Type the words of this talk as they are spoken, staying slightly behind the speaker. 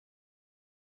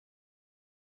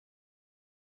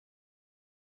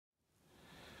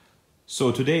So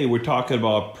today we're talking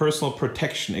about personal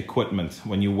protection equipment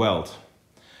when you weld.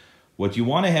 What you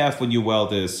want to have when you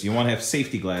weld is you want to have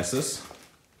safety glasses,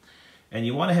 and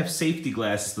you want to have safety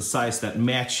glasses the size that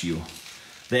match you.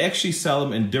 They actually sell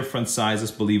them in different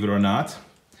sizes, believe it or not.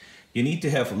 You need to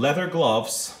have leather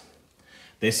gloves.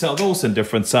 They sell those in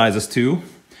different sizes too.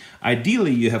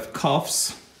 Ideally, you have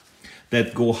cuffs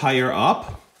that go higher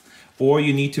up, or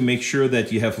you need to make sure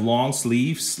that you have long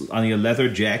sleeves on your leather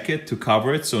jacket to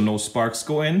cover it so no sparks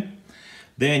go in.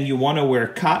 Then you want to wear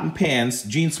cotton pants,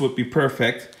 jeans would be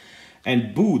perfect,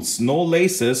 and boots, no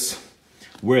laces,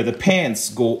 where the pants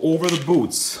go over the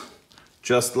boots,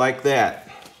 just like that.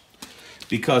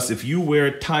 Because if you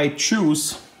wear tight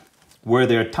shoes, where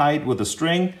they're tied with a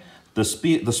string, the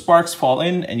sparks fall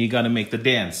in and you gotta make the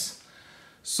dance.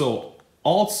 So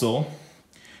also,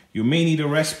 you may need a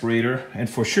respirator, and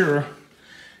for sure,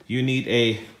 you need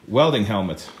a welding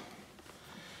helmet.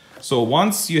 So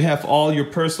once you have all your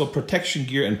personal protection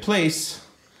gear in place,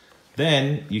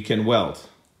 then you can weld.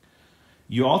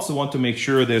 You also want to make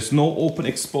sure there's no open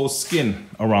exposed skin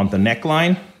around the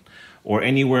neckline or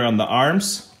anywhere on the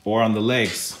arms or on the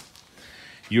legs.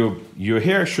 Your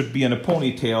hair should be in a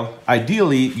ponytail.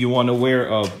 Ideally, you want to wear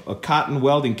a cotton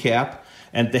welding cap,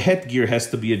 and the headgear has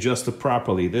to be adjusted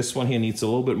properly. This one here needs a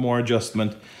little bit more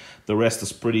adjustment. The rest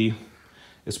is pretty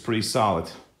solid.